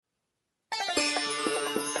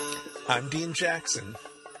I'm Dean Jackson.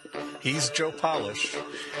 He's Joe Polish.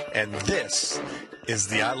 And this is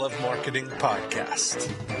the I Love Marketing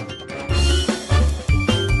Podcast.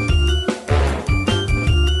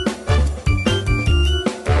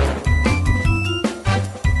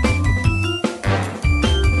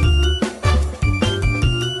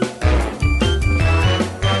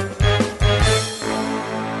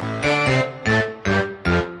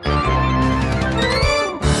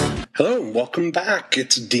 Hello, and welcome back.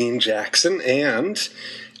 It's Dean Jackson, and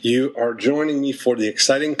you are joining me for the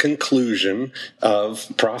exciting conclusion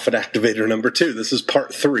of Profit Activator number 2. This is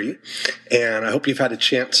part 3, and I hope you've had a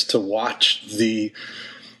chance to watch the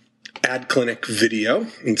Ad Clinic video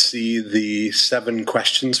and see the 7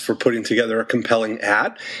 questions for putting together a compelling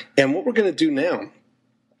ad. And what we're going to do now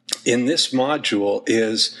in this module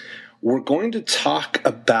is we're going to talk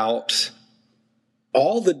about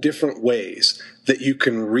all the different ways that you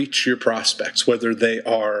can reach your prospects, whether they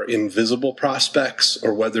are invisible prospects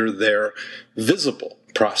or whether they're visible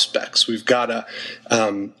prospects. We've got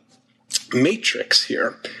a matrix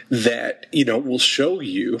here that, will show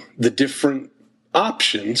you the different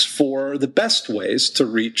options for the best ways to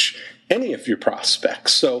reach any of your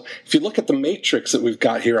prospects. So if you look at the matrix that we've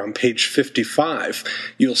got here on page 55,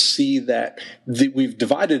 you'll see that we've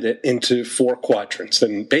divided it into 4 quadrants.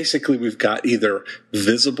 And basically we've got either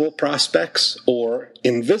visible prospects or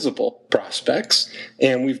invisible prospects.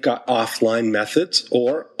 And we've got offline methods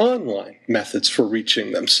or online methods for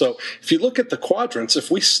reaching them. So if you look at the quadrants,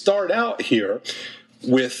 if we start out here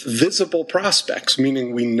with visible prospects,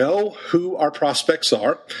 meaning we know who our prospects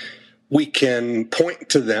are, we can point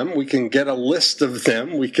to them. We can get a list of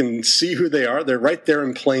them. We can see who they are. They're right there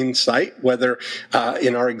in plain sight, whether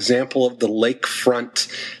in our example of the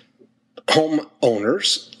lakefront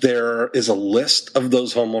homeowners, there is a list of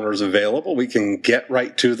those homeowners available. We can get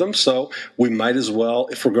right to them. So we might as well,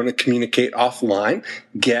 if we're going to communicate offline,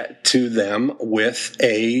 get to them with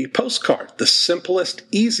a postcard. The simplest,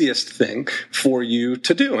 easiest thing for you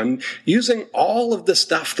to do. And using all of the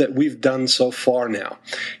stuff that we've done so far now,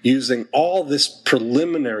 using all this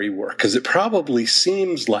preliminary work, because it probably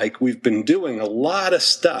seems like we've been doing a lot of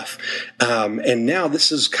stuff. And now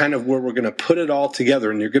this is kind of where we're going to put it all together,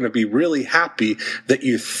 and you're going to be really happy that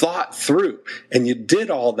you thought through and you did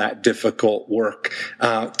all that difficult work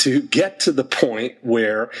to get to the point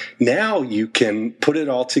where now you can put it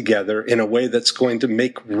all together in a way that's going to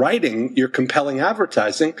make writing your compelling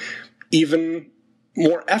advertising even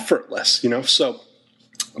more effortless, So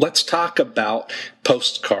let's talk about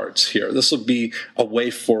postcards here. This will be a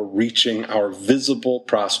way for reaching our visible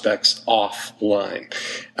prospects offline.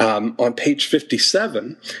 On page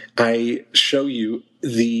 57, I show you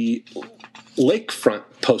the lakefront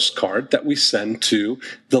postcard that we send to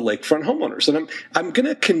the lakefront homeowners. And I'm going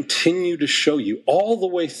to continue to show you all the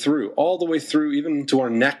way through, even to our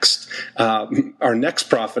next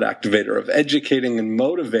profit activator of educating and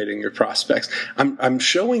motivating your prospects. I'm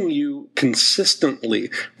showing you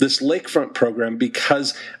consistently this lakefront program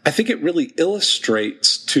because I think it really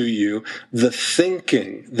illustrates to you the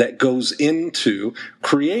thinking that goes into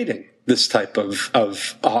creating this type of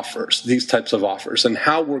offers, these types of offers, and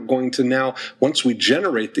how we're going to now, once we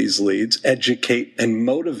generate these leads, educate and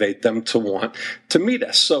motivate them to want to meet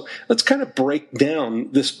us. So let's kind of break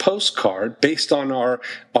down this postcard based on our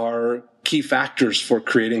key factors for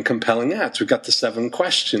creating compelling ads. We've got the 7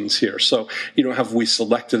 questions here. So, have we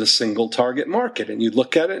selected a single target market? And you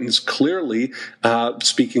look at it and it's clearly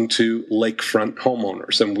speaking to lakefront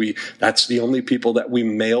homeowners. And that's the only people that we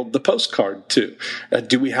mailed the postcard to.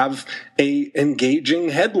 Do we have a engaging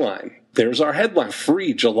headline? There's our headline,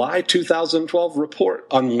 free July 2012 report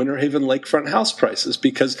on Winter Haven lakefront house prices,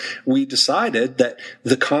 because we decided that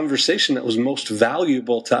the conversation that was most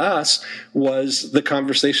valuable to us was the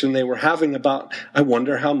conversation they were having about, I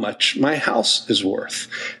wonder how much my house is worth.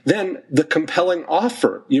 Then the compelling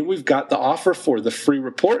offer. We've got the offer for the free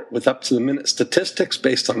report with up to the minute statistics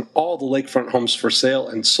based on all the lakefront homes for sale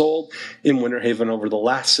and sold in Winter Haven over the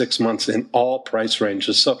last 6 months in all price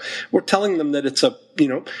ranges. So we're telling them that it's a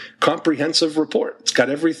comprehensive report. It's got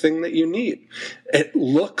everything that you need. It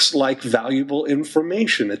looks like valuable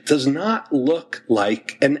information. It does not look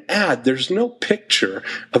like an ad. There's no picture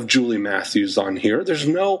of Julie Matthews on here. There's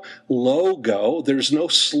no logo. There's no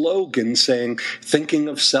slogan saying, thinking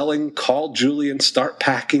of selling, call Julie and start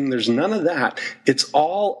packing. There's none of that. It's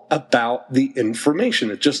all about the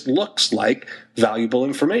information. It just looks like valuable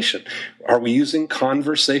information. Are we using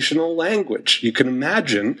conversational language? You can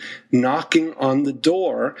imagine knocking on the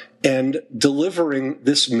door and delivering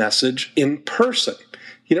this message in person.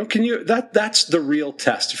 That's the real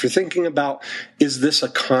test. If you're thinking about, is this a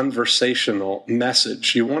conversational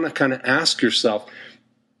message? You want to kind of ask yourself,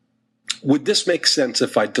 would this make sense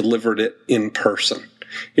if I delivered it in person?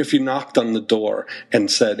 If you knocked on the door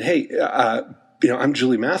and said, hey, I'm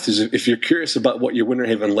Julie Matthews. If you're curious about what your Winter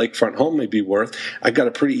Haven lakefront home may be worth, I've got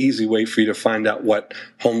a pretty easy way for you to find out what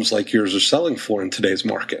homes like yours are selling for in today's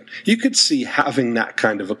market. You could see having that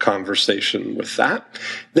kind of a conversation with that.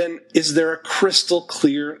 Then is there a crystal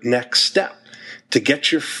clear next step? To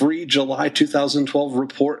get your free July 2012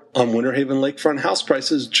 report on Winter Haven lakefront house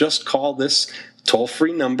prices, just call this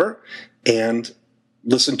toll-free number and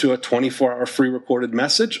listen to a 24-hour free recorded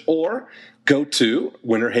message, or go to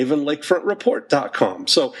winterhavenlakefrontreport.com.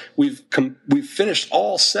 So we've finished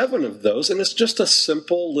all 7 of those, and it's just a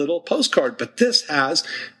simple little postcard, but this has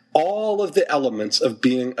all of the elements of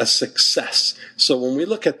being a success. So when we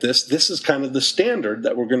look at this is kind of the standard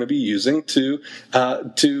that we're going to be using to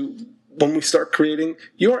when we start creating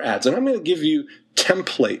your ads. And I'm going to give you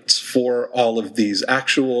templates for all of these,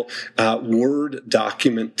 actual Word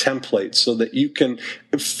document templates, so that you can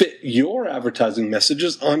fit your advertising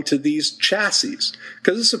messages onto these chassis,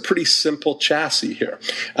 because it's a pretty simple chassis here.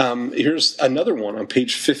 Here's another one on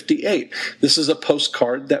page 58. This is a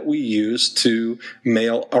postcard that we use to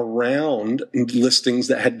mail around listings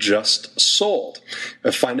that had just sold.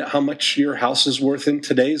 Find out how much your house is worth in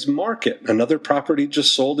today's market. Another property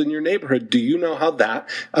just sold in your neighborhood. Do you know how that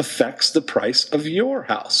affects the price of your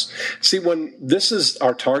house? See, when this is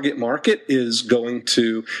our target market, is going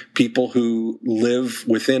to people who live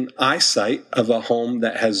within eyesight of a home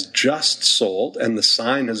that has just sold and the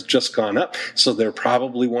sign has just gone up. So they're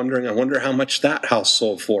probably wondering, I wonder how much that house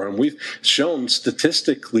sold for. And we've shown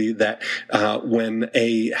statistically that when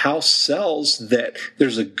a house sells, that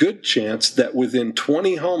there's a good chance that within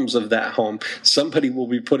 20 homes of that home, somebody will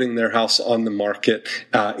be putting their house on the market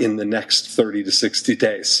in the next 30 to 60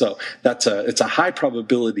 days. So it's a high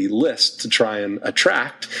probability list to try and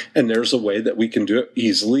attract, and there's a way that we can do it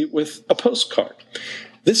easily with a postcard.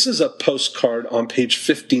 This is a postcard on page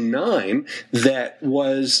 59 that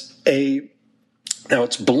was now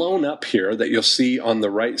it's blown up here, that you'll see on the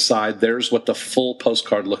right side. There's what the full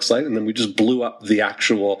postcard looks like, and then we just blew up the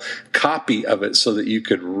actual copy of it so that you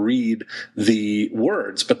could read the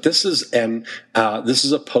words. But this is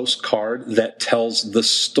a postcard that tells the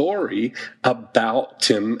story about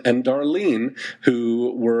Tim and Darlene,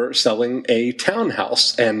 who were selling a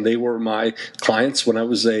townhouse, and they were my clients when I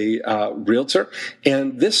was a realtor.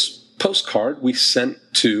 And this postcard we sent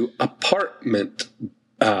to apartment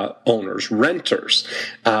owners, renters,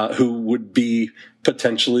 who would be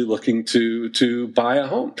potentially looking to buy a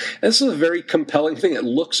home. And this is a very compelling thing. It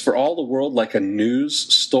looks for all the world like a news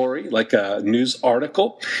story, like a news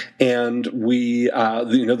article. And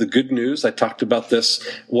the good news, I talked about this,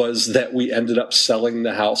 was that we ended up selling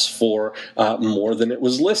the house for more than it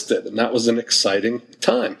was listed. And that was an exciting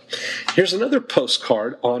time. Here's another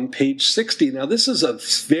postcard on page 60. Now, this is a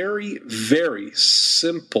very, very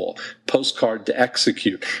simple postcard to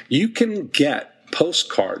execute. You can get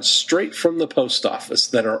postcards straight from the post office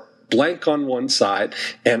that are blank on one side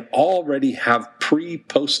and already have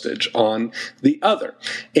pre-postage on the other.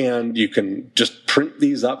 And you can just print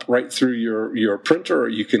these up right through your printer, or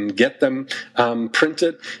you can get them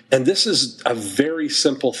printed. And this is a very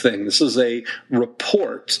simple thing. This is a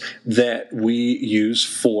report that we use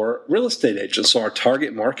for real estate agents. So our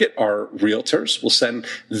target market are realtors. We'll send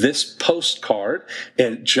this postcard,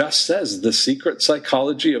 and it just says the secret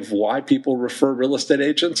psychology of why people refer real estate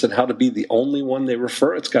agents and how to be the only one they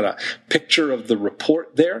refer. It's got a picture of the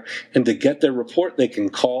report there, and to get their report, they can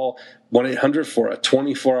call 1-800 for a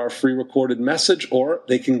 24-hour free recorded message, or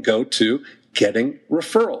they can go to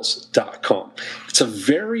gettingreferrals.com. It's a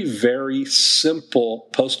very, very simple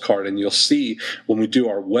postcard, and you'll see when we do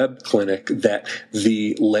our web clinic that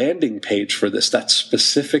the landing page for this, that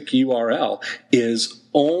specific URL, is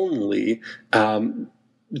only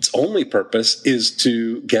its only purpose is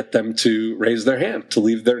to get them to raise their hand, to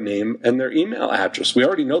leave their name and their email address. We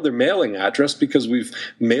already know their mailing address because we've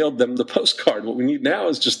mailed them the postcard. What we need now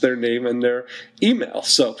is just their name and their email.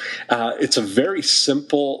 So it's a very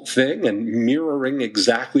simple thing, and mirroring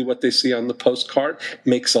exactly what they see on the postcard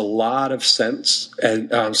makes a lot of sense,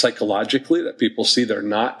 and psychologically, that people see they're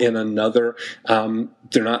not in another,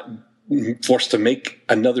 they're not forced to make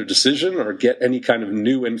another decision or get any kind of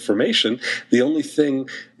new information. The only thing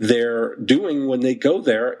they're doing when they go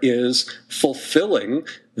there is fulfilling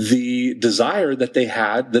the desire that they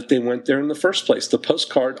had that they went there in the first place. The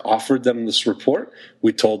postcard offered them this report.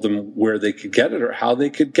 We told them where they could get it or how they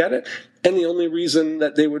could get it. And the only reason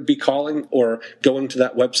that they would be calling or going to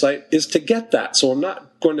that website is to get that. So I'm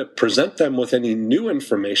not going to present them with any new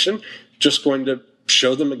information, just going to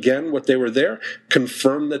show them again what they were there,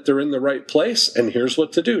 confirm that they're in the right place, and here's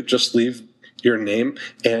what to do. Just leave your name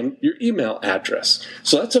and your email address.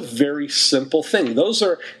 So that's a very simple thing. Those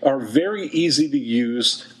are very easy to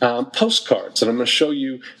use postcards. And I'm going to show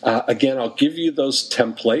you, again, I'll give you those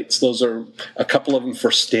templates. Those are a couple of them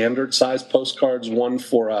for standard size postcards, one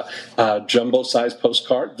for a jumbo size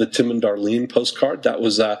postcard, the Tim and Darlene postcard. That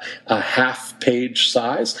was a half page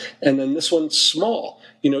size. And then this one's small,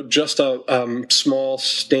 just a small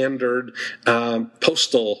standard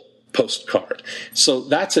postal postcard. So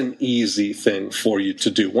that's an easy thing for you to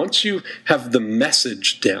do. Once you have the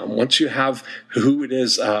message down, once you have who it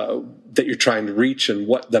is that you're trying to reach and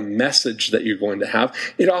what the message that you're going to have,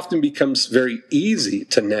 it often becomes very easy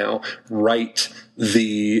to now write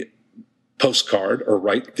the postcard or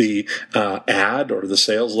write the ad or the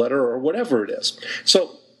sales letter or whatever it is.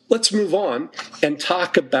 So let's move on and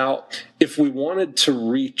talk about if we wanted to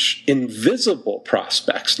reach invisible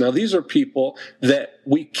prospects. Now, these are people that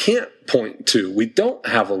we can't point to. We don't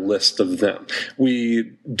have a list of them.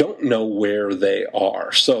 We don't know where they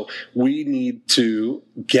are. So we need to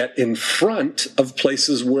get in front of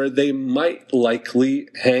places where they might likely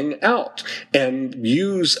hang out and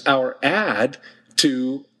use our ad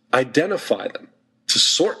to identify them, to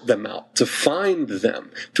sort them out, to find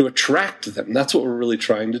them, to attract them. That's what we're really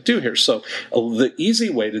trying to do here. So the easy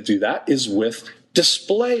way to do that is with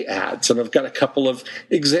display ads. And I've got a couple of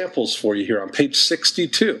examples for you here on page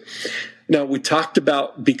 62. Now, we talked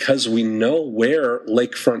about because we know where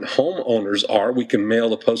lakefront homeowners are, we can mail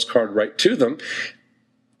the postcard right to them.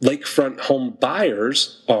 Lakefront home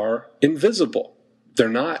buyers are invisible. They're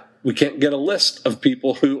not. We can't get a list of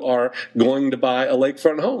people who are going to buy a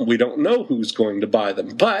lakefront home. We don't know who's going to buy them,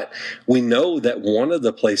 but we know that one of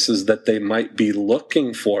the places that they might be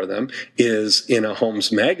looking for them is in a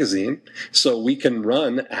homes magazine. So we can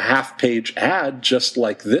run a half-page ad just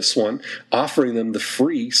like this one, offering them the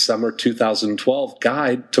free summer 2012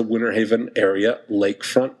 guide to Winter Haven area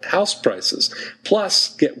lakefront house prices,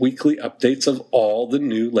 plus get weekly updates of all the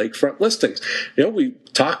new lakefront listings. We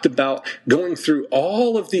talked about going through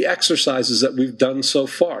all of the exercises that we've done so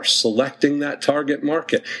far, selecting that target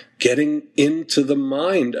market, getting into the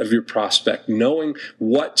mind of your prospect, knowing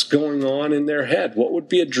what's going on in their head. What would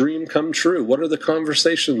be a dream come true? What are the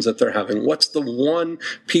conversations that they're having? What's the one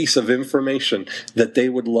piece of information that they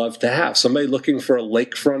would love to have? Somebody looking for a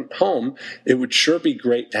lakefront home, it would sure be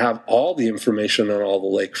great to have all the information on all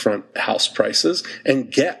the lakefront house prices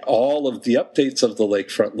and get all of the updates of the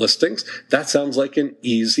lakefront listings. That sounds like an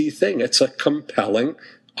easy thing. It's a compelling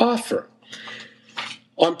offer.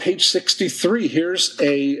 On page 63, here's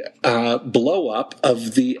a blow-up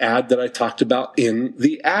of the ad that I talked about in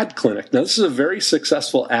the ad clinic. Now, this is a very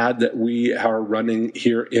successful ad that we are running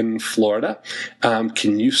here in Florida.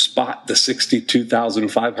 Can you spot the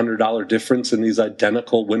 $62,500 difference in these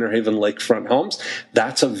identical Winter Haven lakefront homes?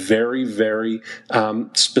 That's a very, very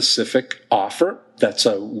specific offer. That's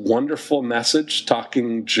a wonderful message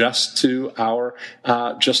talking just to our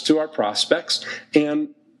prospects. And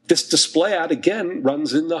this display ad, again,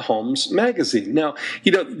 runs in the Homes magazine. Now,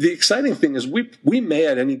 the exciting thing is we may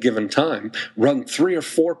at any given time run 3 or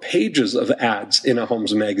 4 pages of ads in a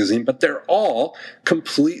Homes magazine, but they're all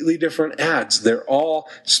completely different ads. They're all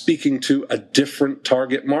speaking to a different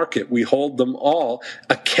target market. We hold them all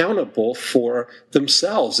accountable for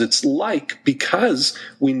themselves. It's like, because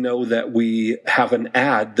we know that we have an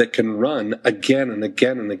ad that can run again and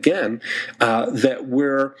again and again, that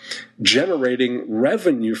we're generating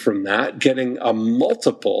revenue from that, getting a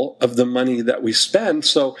multiple of the money that we spend.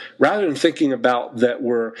 So rather than thinking about that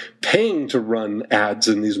we're paying to run ads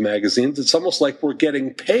in these magazines, it's almost like we're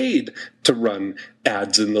getting paid to run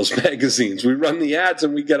ads in those magazines. We run the ads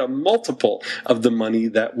and we get a multiple of the money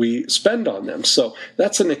that we spend on them. So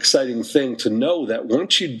that's an exciting thing to know, that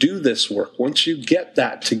once you do this work, once you get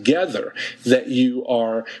that together, that you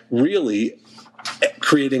are really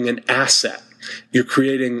creating an asset. You're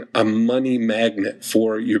creating a money magnet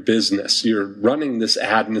for your business. You're running this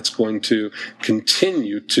ad, and it's going to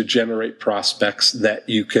continue to generate prospects that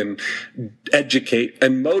you can educate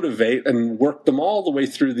and motivate and work them all the way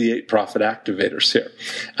through the 8 profit activators here.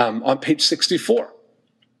 On page 64.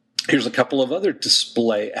 Here's a couple of other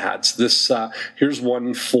display ads. Here's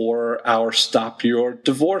one for our Stop Your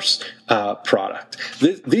Divorce product.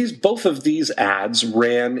 Both of these ads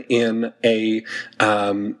ran in a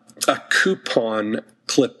coupon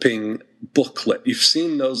clipping booklet. You've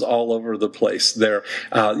seen those all over the place. They're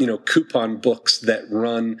coupon books that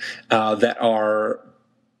run that are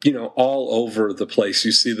all over the place.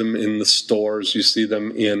 You see them in the stores. You see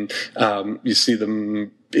them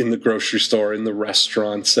in the grocery store, in the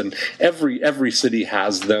restaurants, and every city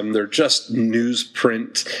has them. They're just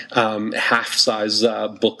newsprint, half-size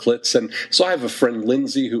booklets. And so I have a friend,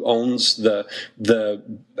 Lindsay, who owns the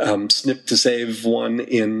Snip to Save one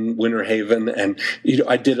in Winter Haven, and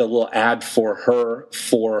I did a little ad for her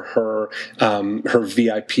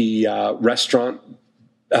VIP restaurant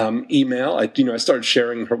email. I started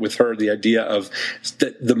sharing with her the idea of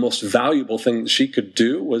that the most valuable thing that she could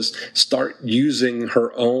do was start using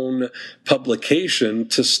her own publication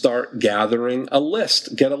to start gathering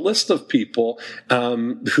get a list of people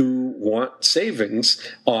who want savings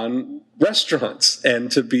on restaurants,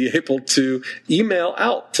 and to be able to email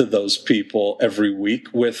out to those people every week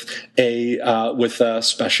with a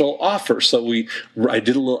special offer. So I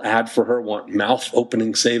did a little ad for her. Want mouth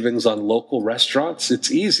opening savings on local restaurants?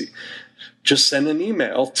 It's easy. Just send an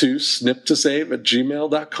email to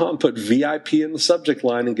sniptosave@gmail.com, put VIP in the subject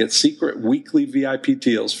line, and get secret weekly VIP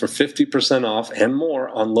deals for 50% off and more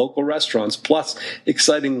on local restaurants, plus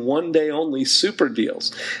exciting one-day-only super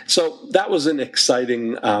deals. So that was an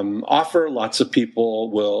exciting offer. Lots of people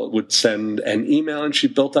would send an email, and she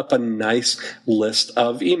built up a nice list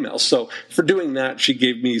of emails. So for doing that, she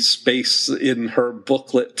gave me space in her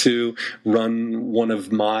booklet to run one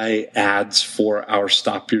of my ads for our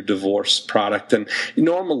Stop Your Divorce product. And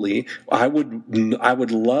normally I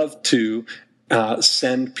would love to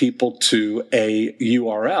send people to a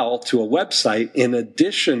URL, to a website, in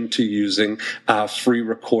addition to using a free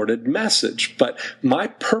recorded message. But my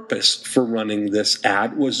purpose for running this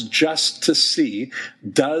ad was just to see,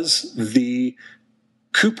 does the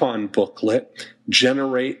coupon booklet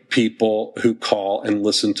generate people who call and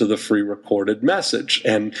listen to the free recorded message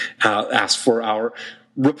and ask for our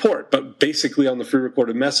report? But basically on the free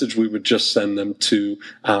recorded message, we would just send them to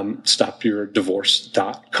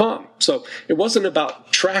stopyourdivorce.com. So it wasn't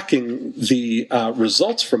about tracking the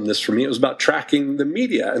results from this for me. It was about tracking the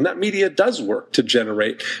media. And that media does work to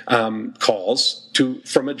generate calls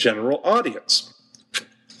from a general audience.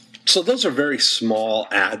 So those are very small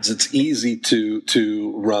ads. It's easy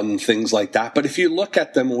to run things like that. But if you look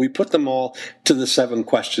at them, when we put them all to the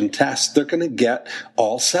 7-question test, they're going to get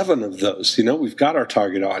all 7 of those. We've got our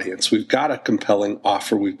target audience. We've got a compelling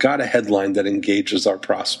offer. We've got a headline that engages our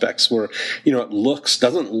prospects, where, it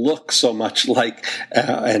doesn't look so much like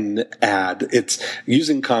an ad. It's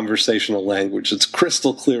using conversational language. It's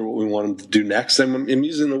crystal clear what we want them to do next. And I'm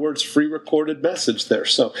using the words free recorded message there.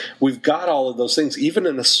 So we've got all of those things. Even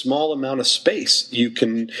in a small amount of space, you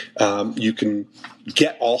can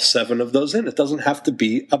get all 7 of those in. It doesn't have to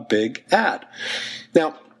be a big ad.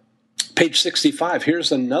 Now, page 65,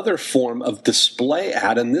 here's another form of display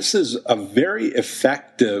ad, and this is a very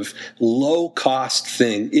effective, low-cost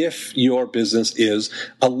thing if your business is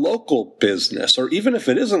a local business. Or even if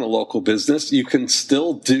it isn't a local business, you can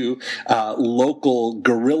still do local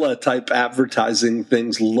guerrilla-type advertising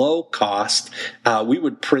things, low-cost. We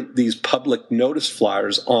would print these public notice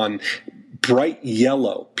flyers on bright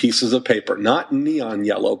yellow pieces of paper, not neon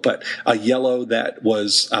yellow, but a yellow that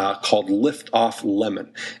was called Lift Off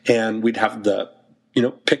Lemon. And we'd have the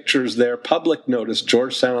pictures there. Public notice,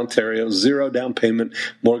 Georgetown, Ontario, 0 down payment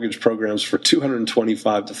mortgage programs for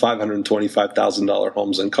 $225,000 to $525,000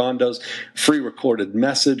 homes and condos. Free recorded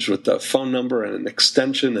message with the phone number and an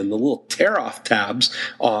extension and the little tear-off tabs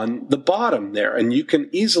on the bottom there. And you can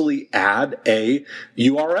easily add a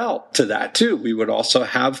URL to that too. We would also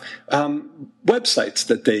have websites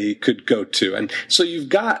that they could go to. And so you've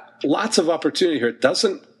got lots of opportunity here. It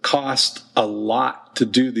doesn't cost a lot to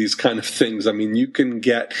do these kind of things. I mean, you can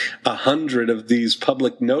get 100 of these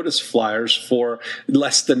public notice flyers for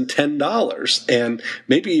less than $10 and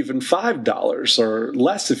maybe even $5 or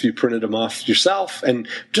less if you printed them off yourself, and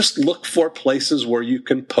just look for places where you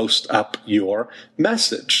can post up your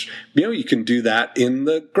message. You can do that in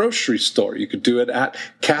the grocery store. You could do it at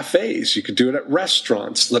cafes. You could do it at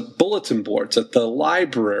restaurants, the bulletin boards, at the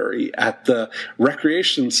library, at the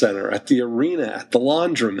recreation center, at the arena, at the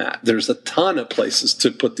laundromat. There's a ton of places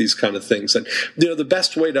to put these kind of things. And, the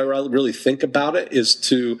best way to really think about it is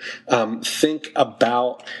to think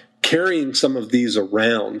about carrying some of these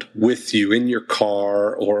around with you in your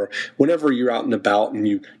car, or whenever you're out and about and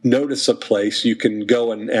you notice a place, you can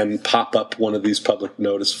go and pop up one of these public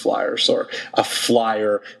notice flyers or a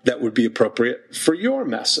flyer that would be appropriate for your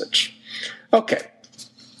message. Okay,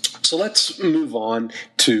 so let's move on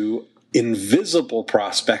to invisible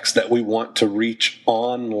prospects that we want to reach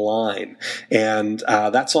online. And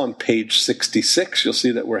that's on page 66. You'll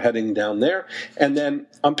see that we're heading down there. And then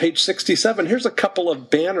on page 67, here's a couple of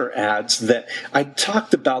banner ads that I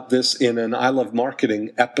talked about this in an I Love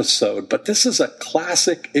Marketing episode, but this is a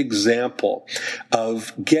classic example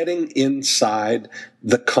of getting inside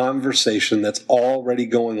the conversation that's already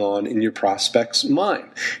going on in your prospect's mind.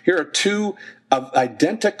 Here are two of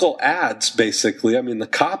identical ads, basically. I mean, the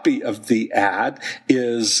copy of the ad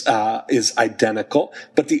is identical,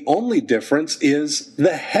 but the only difference is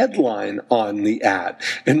the headline on the ad.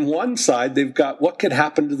 In one side, they've got what could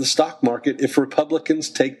happen to the stock market if Republicans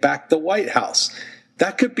take back the White House.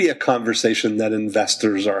 That could be a conversation that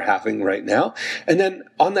investors are having right now. And then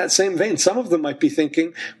on that same vein, some of them might be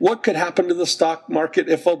thinking, what could happen to the stock market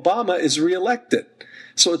if Obama is reelected?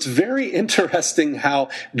 So it's very interesting how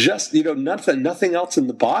just, nothing else in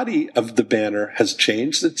the body of the banner has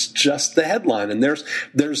changed. It's just the headline. And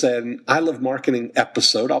there's an I Love Marketing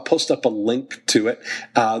episode. I'll post up a link to it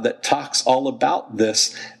that talks all about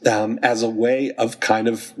this as a way of kind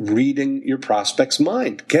of reading your prospect's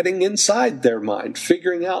mind, getting inside their mind,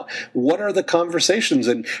 figuring out what are the conversations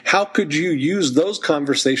and how could you use those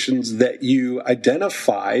conversations that you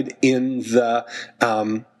identified in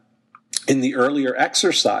the earlier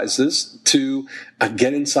exercises to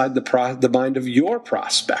get inside the mind of your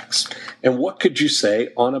prospects. And what could you say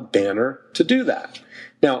on a banner to do that?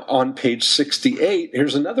 Now, on page 68,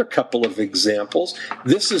 here's another couple of examples.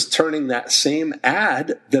 This is turning that same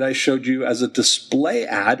ad that I showed you as a display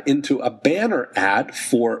ad into a banner ad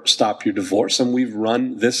for Stop Your Divorce. And we've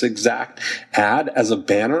run this exact ad as a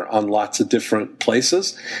banner on lots of different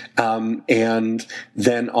places. And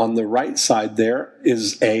then on the right side there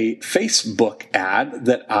is a Facebook ad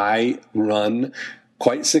that I run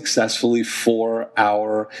quite successfully for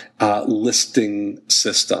our listing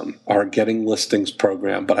system, our Getting Listings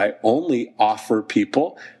program. But I only offer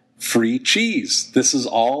people free cheese. This is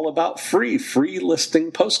all about free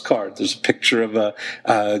listing postcard. There's a picture of a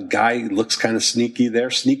guy who looks kind of sneaky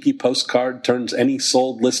there. Sneaky postcard turns any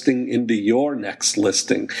sold listing into your next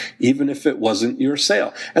listing, even if it wasn't your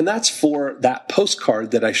sale. And that's for that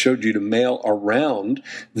postcard that I showed you to mail around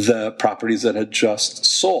the properties that had just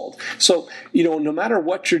sold. So, no matter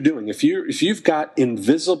what you're doing, if you've got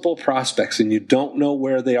invisible prospects and you don't know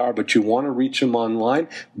where they are, but you want to reach them online,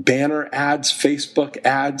 banner ads, Facebook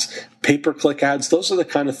ads, pay-per-click ads, those are the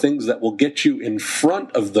kind of things that will get you in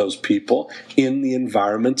front of those people in the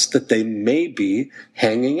environments that they may be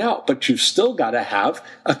hanging out. But you've still got to have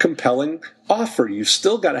a compelling offer. You've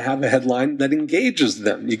still got to have a headline that engages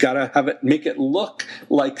them. You got to make it look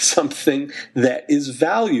like something that is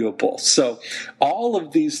valuable. So all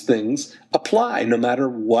of these things apply no matter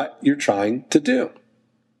what you're trying to do.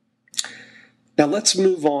 Now let's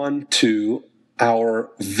move on to our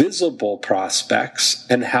visible prospects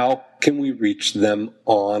and how can we reach them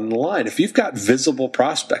online. If you've got visible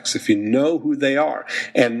prospects, if you know who they are,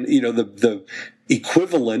 and the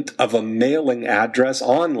equivalent of a mailing address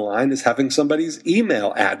online is having somebody's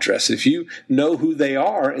email address. If you know who they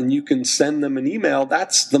are and you can send them an email,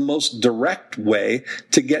 that's the most direct way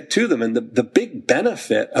to get to them. And the big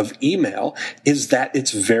benefit of email is that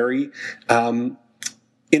it's very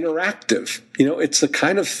interactive. It's the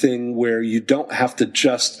kind of thing where you don't have to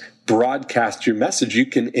just broadcast your message. You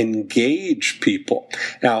can engage people.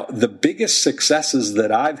 Now, the biggest successes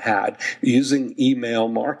that I've had using email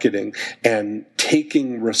marketing and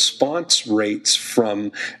taking response rates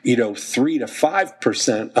from 3 to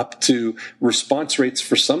 5% up to response rates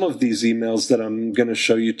for some of these emails that I'm going to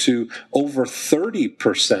show you to over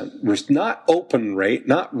 30%. Not open rate,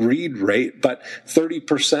 not read rate, but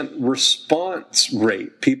 30% response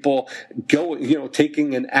rate. People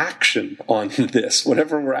taking an action on this,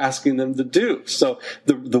 whatever we're asking them to do. So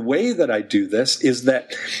the way that I do this is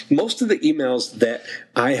that most of the emails that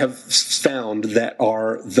I have found that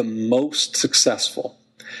are the most successful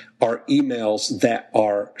are emails that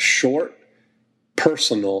are short,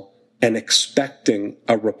 personal, and expecting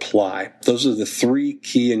a reply. Those are the three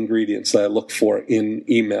key ingredients that I look for in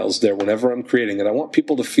emails there whenever I'm creating it. I want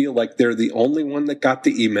people to feel like they're the only one that got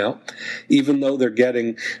the email, even though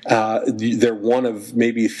they're one of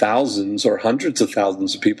maybe thousands or hundreds of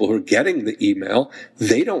thousands of people who are getting the email.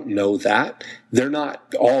 They don't know that. They're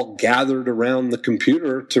not all gathered around the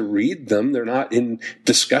computer to read them. They're not in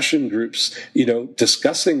discussion groups,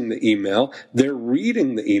 discussing the email. They're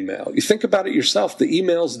reading the email. You think about it yourself. The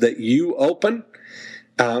emails that you open,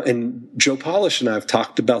 and Joe Polish and I have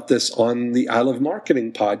talked about this on the I Love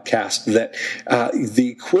Marketing podcast, that the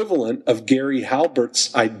equivalent of Gary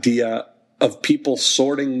Halbert's idea of people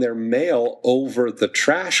sorting their mail over the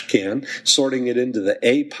trash can, sorting it into the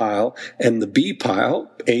A pile and the B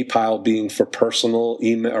pile, A pile being for personal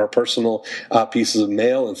email or personal pieces of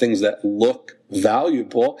mail and things that look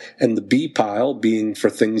valuable, and the B pile being for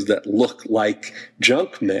things that look like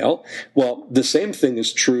junk mail. Well, the same thing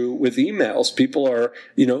is true with emails. People are,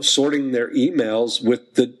 sorting their emails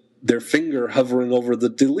with their finger hovering over the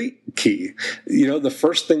delete key. The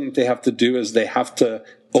first thing that they have to do is they have to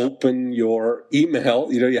open your email.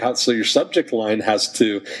 So your subject line has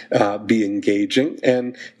to be engaging,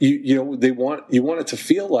 and you want it to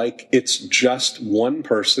feel like it's just one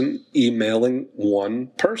person emailing one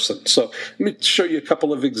person. So let me show you a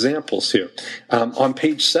couple of examples here. On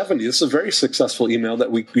page 70, this is a very successful email that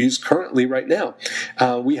we use currently right now.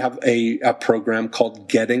 We have a program called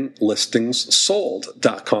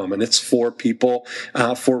GettingListingsSold.com, and it's for people,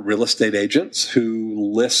 for real estate agents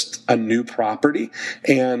who list a new property,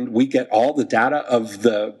 and we get all the data of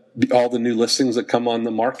all the new listings that come on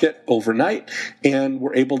the market overnight, and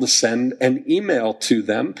we're able to send an email to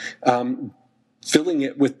them, filling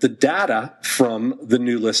it with the data from the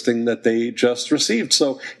new listing that they just received.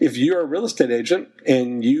 So if you're a real estate agent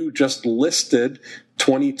and you just listed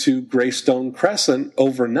 22 Greystone Crescent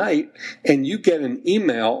overnight, and you get an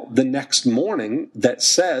email the next morning that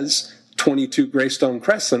says 22 Greystone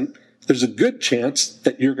Crescent, there's a good chance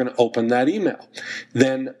that you're going to open that email.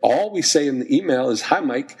 Then all we say in the email is, "Hi,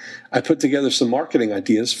 Mike, I put together some marketing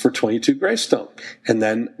ideas for 22 Greystone." And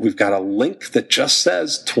then we've got a link that just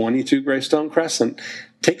says 22 Greystone Crescent.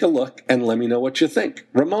 Take a look and let me know what you think.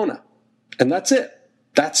 Ramona. And that's it.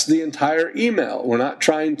 That's the entire email. We're not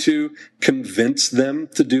trying to convince them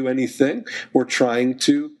to do anything. We're trying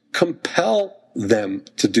to compel them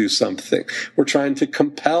to do something. We're trying to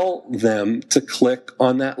compel them to click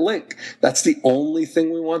on that link. That's the only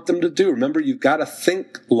thing we want them to do. Remember, you've got to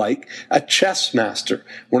think like a chess master.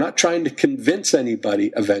 We're not trying to convince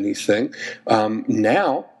anybody of anything.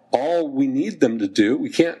 Now, all we need them to do, we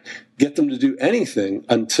can't get them to do anything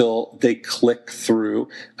until they click through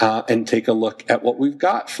and take a look at what we've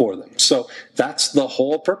got for them. So that's the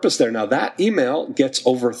whole purpose there. Now, that email gets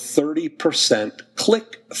over 30%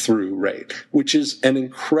 click-through rate, which is an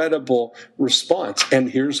incredible response. And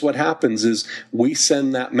here's what happens is we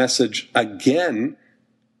send that message again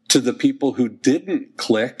to the people who didn't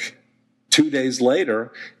click 2 days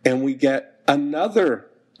later, and we get another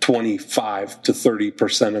 25 to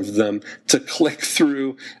 30% of them to click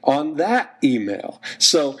through on that email.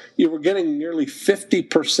 So you were getting nearly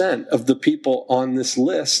 50% of the people on this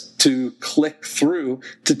list to click through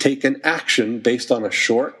to take an action based on a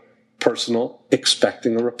short, personal,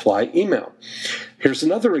 expecting a reply email. Here's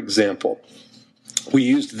another example. We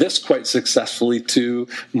used this quite successfully to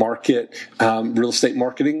market real estate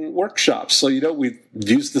marketing workshops. So, we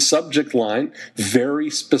used the subject line,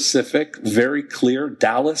 very specific, very clear,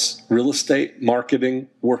 Dallas Real Estate Marketing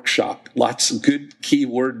Workshop. Lots of good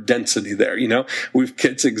keyword density there.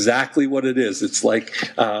 It's exactly what it is. It's like,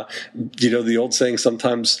 the old saying,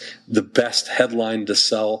 sometimes the best headline to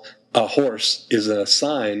sell a horse is a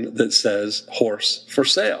sign that says horse for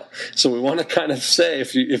sale. So we want to kind of say,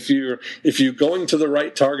 if you're going to the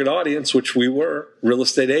right target audience, which we were, real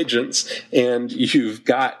estate agents, and you've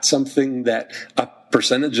got something that a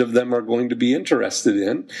percentage of them are going to be interested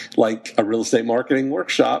in, like a real estate marketing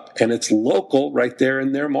workshop, and it's local right there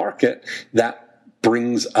in their market, that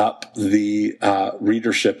brings up the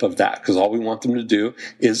readership of that, because all we want them to do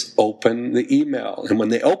is open the email. And when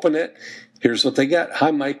they open it, here's what they get. "Hi,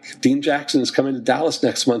 Mike. Dean Jackson is coming to Dallas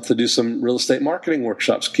next month to do some real estate marketing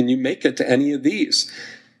workshops. Can you make it to any of these?"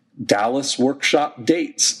 Dallas workshop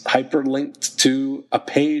dates, hyperlinked to a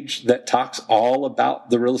page that talks all about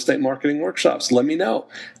the real estate marketing workshops. Let me know.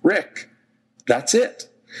 Rick, that's it.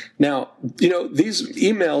 Now, these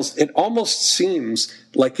emails, it almost seems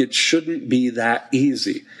like it shouldn't be that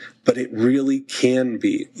easy, but it really can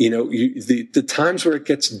be. The times where it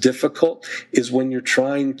gets difficult is when you're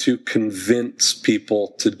trying to convince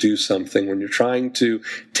people to do something, when you're trying to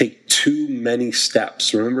take too many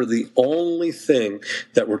steps. Remember, the only thing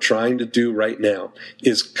that we're trying to do right now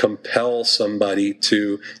is compel somebody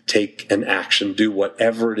to take an action, do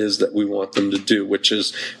whatever it is that we want them to do, which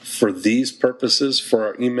is, for these purposes, for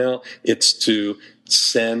our email, it's to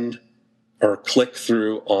send or click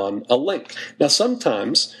through on a link. Now,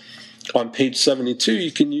 sometimes on page 72,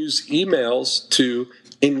 you can use emails to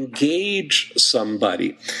engage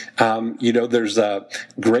somebody. There's a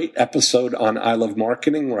great episode on I Love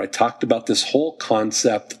Marketing where I talked about this whole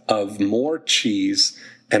concept of more cheese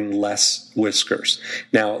and less whiskers.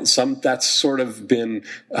 Now, that's sort of been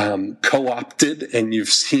co-opted, and you've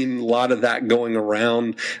seen a lot of that going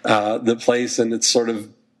around the place, and it's sort of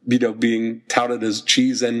being touted as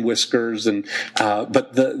cheese and whiskers,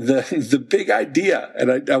 but the big idea,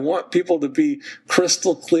 and I want people to be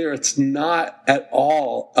crystal clear, it's not at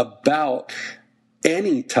all about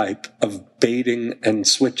any type of baiting and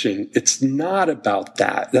switching. It's not about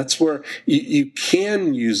that. That's where you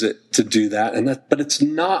can use it to do that, but it's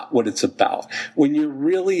not what it's about. When you're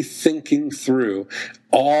really thinking through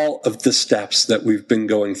all of the steps that we've been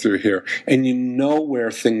going through here, and you know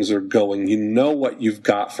where things are going, you know what you've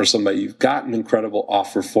got for somebody, you've got an incredible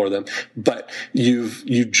offer for them, but you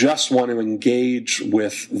just want to engage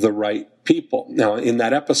with the right people. Now, in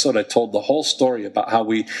that episode, I told the whole story about how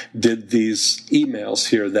we did these emails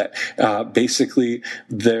here that basically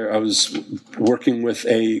I was working with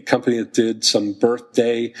a company that did some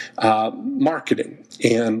birthday marketing,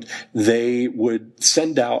 and they would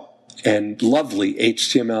send out a lovely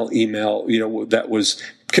HTML email, that was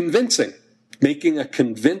convincing, making a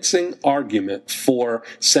convincing argument for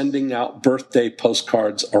sending out birthday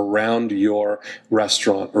postcards around your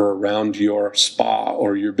restaurant or around your spa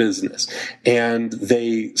or your business. And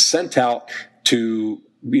they sent out to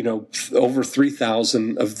over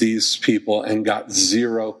 3,000 of these people and got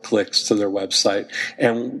 0 clicks to their website.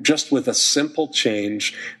 And just with a simple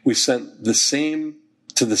change, we sent the same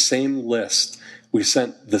list. We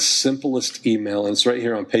sent the simplest email, and it's right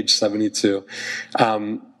here on page 72.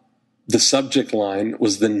 The subject line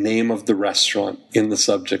was the name of the restaurant in the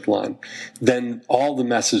subject line. Then all the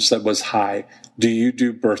message said was, "Hi, do you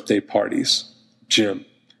do birthday parties? Jim."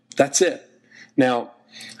 That's it. Now,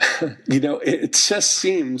 it just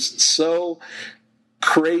seems so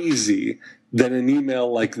crazy that an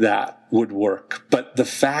email like that would work. But the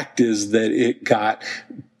fact is that it got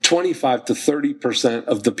 25 to 30%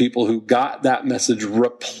 of the people who got that message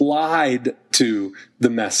replied to the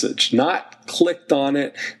message, not clicked on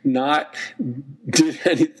it, not did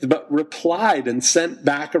anything, but replied and sent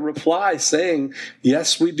back a reply saying,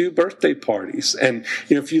 "Yes, we do birthday parties." And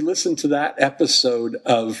if you listen to that episode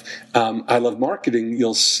of I Love Marketing,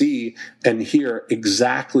 you'll see and hear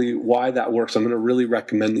exactly why that works. I'm going to really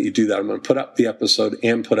recommend that you do that. I'm going to put up the episode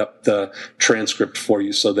and put up the transcript for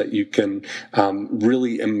you so that you can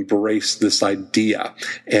really embrace this idea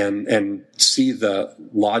and see the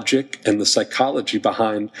logic and the psychology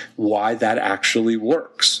behind why that actually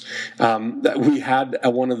works. We had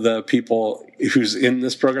one of the people who's in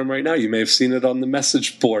this program right now, you may have seen it on the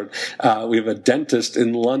message board. We have a dentist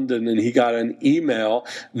in London, and he got an email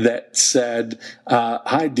that said,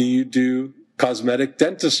 "Hi, do you do cosmetic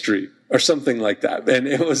dentistry?" or something like that. And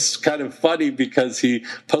it was kind of funny because he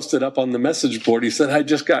posted up on the message board, he said, "I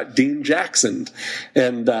just got Dean Jacksoned."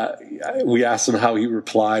 And we asked him how he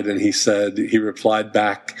replied, and he said, he replied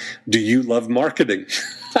back, "Do you love marketing?"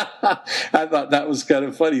 I thought that was kind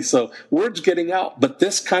of funny. So word's getting out, but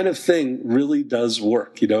this kind of thing really does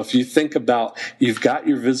work. If you think about, you've got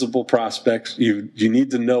your visible prospects, you need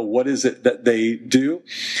to know what is it that they do,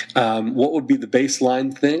 what would be the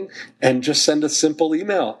baseline thing, and just send a simple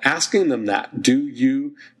email asking them that. Do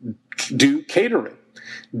you do catering?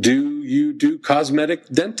 Do you do cosmetic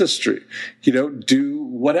dentistry? Do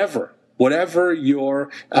whatever. Whatever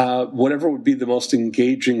whatever would be the most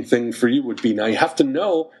engaging thing for you would be. Now, you have to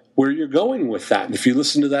know where you're going with that. And if you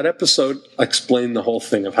listen to that episode, I explained the whole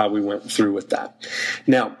thing of how we went through with that.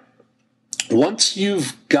 Now, once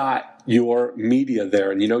you've got your media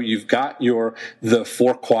there, and you've got the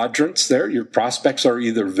 4 quadrants there, your prospects are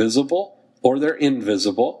either visible or they're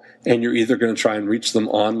invisible, and you're either going to try and reach them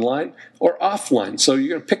online or offline. So you're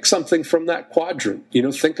going to pick something from that quadrant.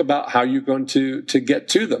 Think about how you're going to get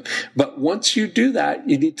to them. But once you do that,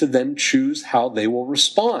 you need to then choose how they will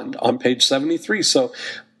respond on page 73. So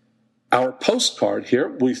our postcard here,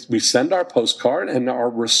 we send our postcard, and our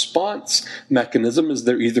response mechanism is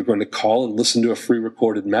they're either going to call and listen to a free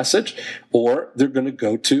recorded message, or they're going to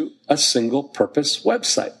go to a single purpose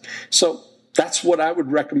website. So that's what I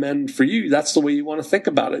would recommend for you. That's the way you want to think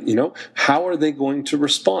about it. How are they going to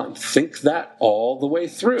respond? Think that all the way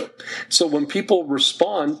through. So when people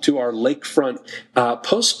respond to our lakefront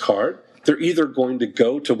postcard, they're either going to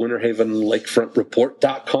go to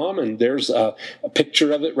winterhavenlakefrontreport.com, and there's a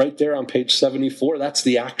picture of it right there on page 74. That's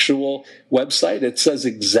the actual website. It says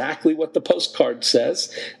exactly what the postcard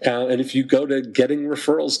says. And if you go to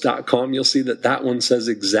gettingreferrals.com, you'll see that that one says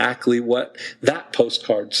exactly what that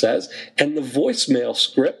postcard says. And the voicemail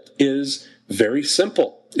script is very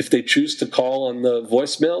simple. If they choose to call on the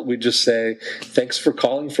voicemail, we just say, thanks for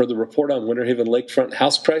calling for the report on Winter Haven lakefront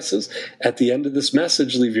house prices. At the end of this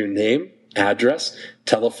message, leave your name, address,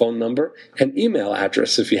 telephone number, and email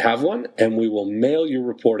address if you have one, and we will mail your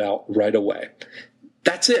report out right away.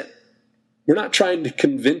 That's it. We're not trying to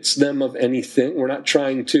convince them of anything. We're not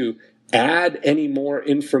trying to add any more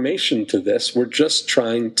information to this. We're just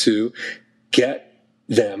trying to get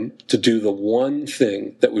them to do the one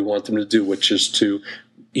thing that we want them to do, which is to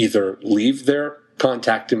either leave their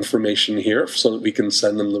contact information here so that we can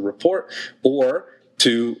send them the report, or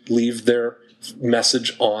to leave their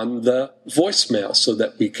message on the voicemail so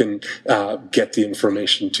that we can get the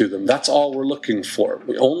information to them. That's all we're looking for.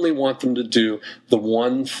 We only want them to do the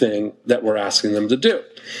one thing that we're asking them to do.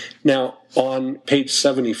 Now, on page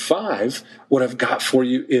 75, what I've got for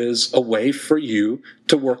you is a way for you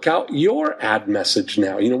to work out your ad message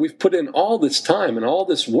now. You know, we've put in all this time and all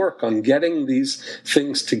this work on getting these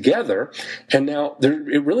things together, and now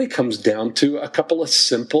it really comes down to a couple of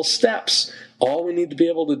simple steps. All we need to be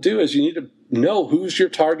able to do is you need to know who's your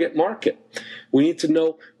target market. We need to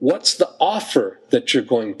know what's the offer that you're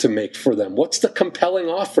going to make for them. What's the compelling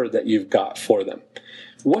offer that you've got for them?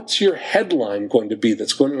 What's your headline going to be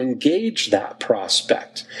that's going to engage that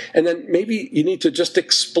prospect? And then maybe you need to just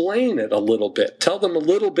explain it a little bit. Tell them a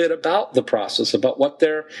little bit about the process, about what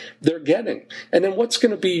they're getting. And then what's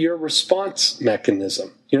going to be your response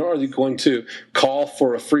mechanism? You know, are they going to call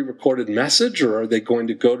for a free recorded message, or are they going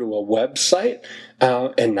to go to a website?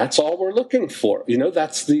 And that's all we're looking for. You know,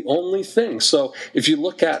 that's the only thing. So if you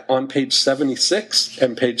look at on page 76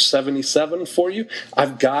 and page 77 for you,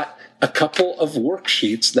 I've got a couple of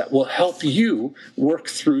worksheets that will help you work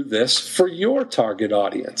through this for your target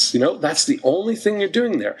audience. You know, that's the only thing you're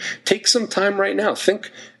doing there. Take some time right now.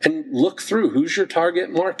 Think and look through who's your target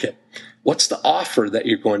market. What's the offer that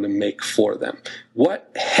you're going to make for them?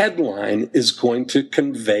 What headline is going to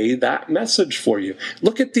convey that message for you?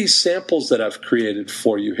 Look at these samples that I've created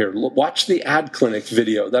for you here. Watch the Ad Clinic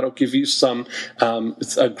video. That'll give you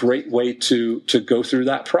it's a great way to go through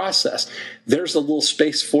that process. There's a little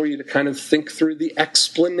space for you to kind of think through the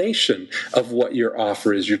explanation of what your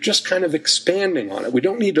offer is. You're just kind of expanding on it. We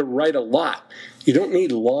don't need to write a lot. You don't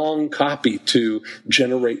need long copy to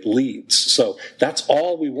generate leads. So that's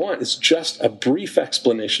all we want, is just a brief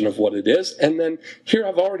explanation of what it is. And then here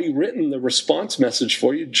I've already written the response message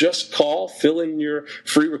for you. Just call, fill in your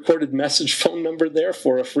free recorded message phone number there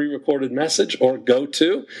for a free recorded message, or go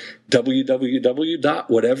to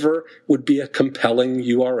www.whatever would be a compelling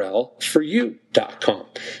URL for you.com.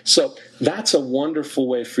 So that's a wonderful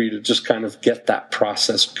way for you to just kind of get that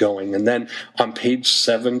process going. And then on page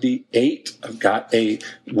 78, I've got a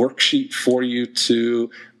worksheet for you to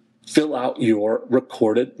fill out your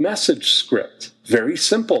recorded message script. Very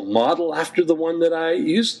simple. Model after the one that I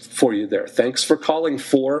used for you there. Thanks for calling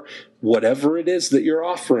for whatever it is that you're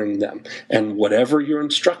offering them, and whatever your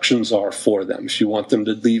instructions are for them. If you want them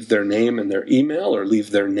to leave their name and their email, or leave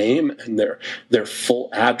their name and their full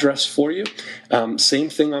address for you. Same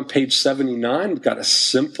thing on page 79. We've got a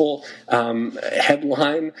simple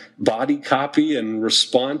headline, body copy, and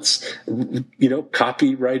response,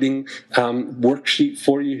 copywriting worksheet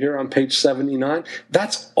for you here on page 79.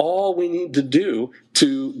 That's all we need to do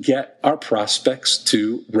to get our prospects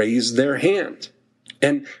to raise their hand.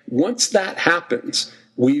 And once that happens,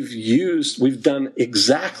 we've done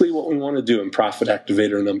exactly what we want to do in Profit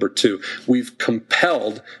Activator number 2. We've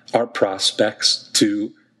compelled our prospects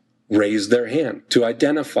to raise their hand, to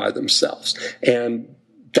identify themselves. And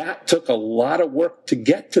that took a lot of work to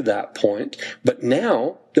get to that point. But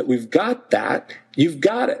now that we've got that, you've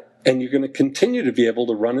got it. And you're going to continue to be able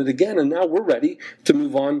to run it again. And now we're ready to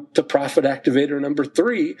move on to Profit Activator number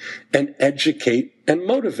 3 and educate and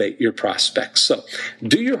motivate your prospects. So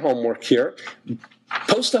do your homework here.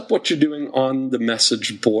 Post up what you're doing on the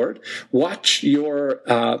message board. Watch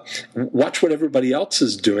what everybody else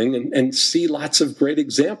is doing, and see lots of great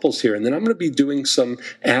examples here. And then I'm going to be doing some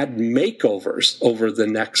ad makeovers over the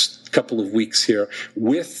next couple of weeks here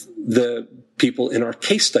with the people in our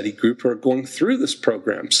case study group who are going through this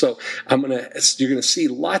program. So you're going to see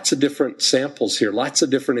lots of different samples here, lots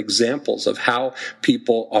of different examples of how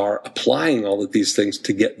people are applying all of these things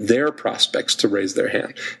to get their prospects to raise their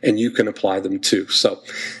hand. And you can apply them too. So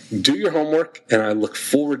do your homework, and I look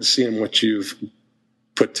forward to seeing what you've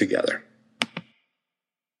put together.